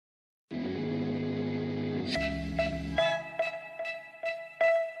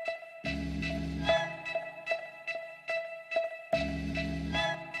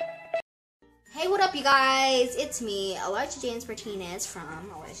up, you guys? It's me, Elijah James Martinez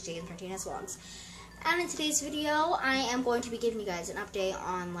from Elijah James Martinez Vlogs. And in today's video, I am going to be giving you guys an update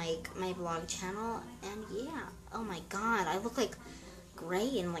on like my vlog channel. And yeah, oh my god, I look like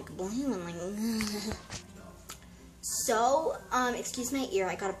gray and like blue and like so, excuse my ear,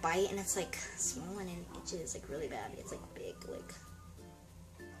 I got a bite and it's like swollen and itches like really bad. It's like big, like.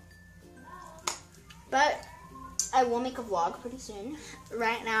 But I will make a vlog pretty soon.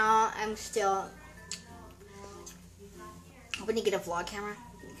 Right now, I'm still hoping to get a vlog camera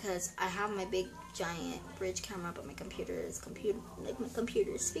because I have my big giant bridge camera, but my computer's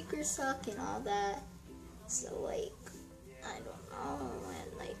speakers suck and all that. So like, I don't know,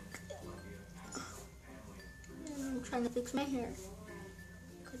 and like, I'm trying to fix my hair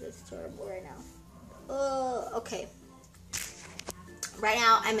because it's terrible right now. Okay. Right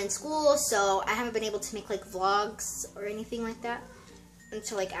now, I'm in school, so I haven't been able to make like vlogs or anything like that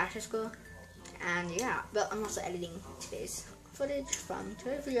until like after school. And yeah, but I'm also editing today's footage from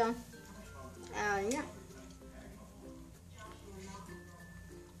today's video. And yeah.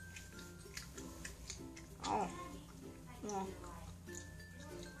 Oh. Yeah.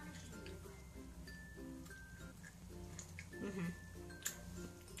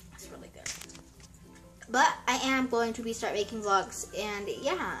 That's really good. But I am going to start making vlogs, and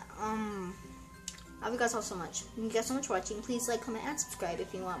yeah, I love you guys all so much. Thank you guys so much for watching. Please like, comment, and subscribe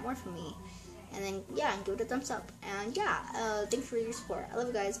if you want more from me. And then yeah, give it a thumbs up. And yeah, thanks for your support. I love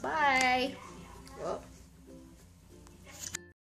you guys. Bye. Whoa.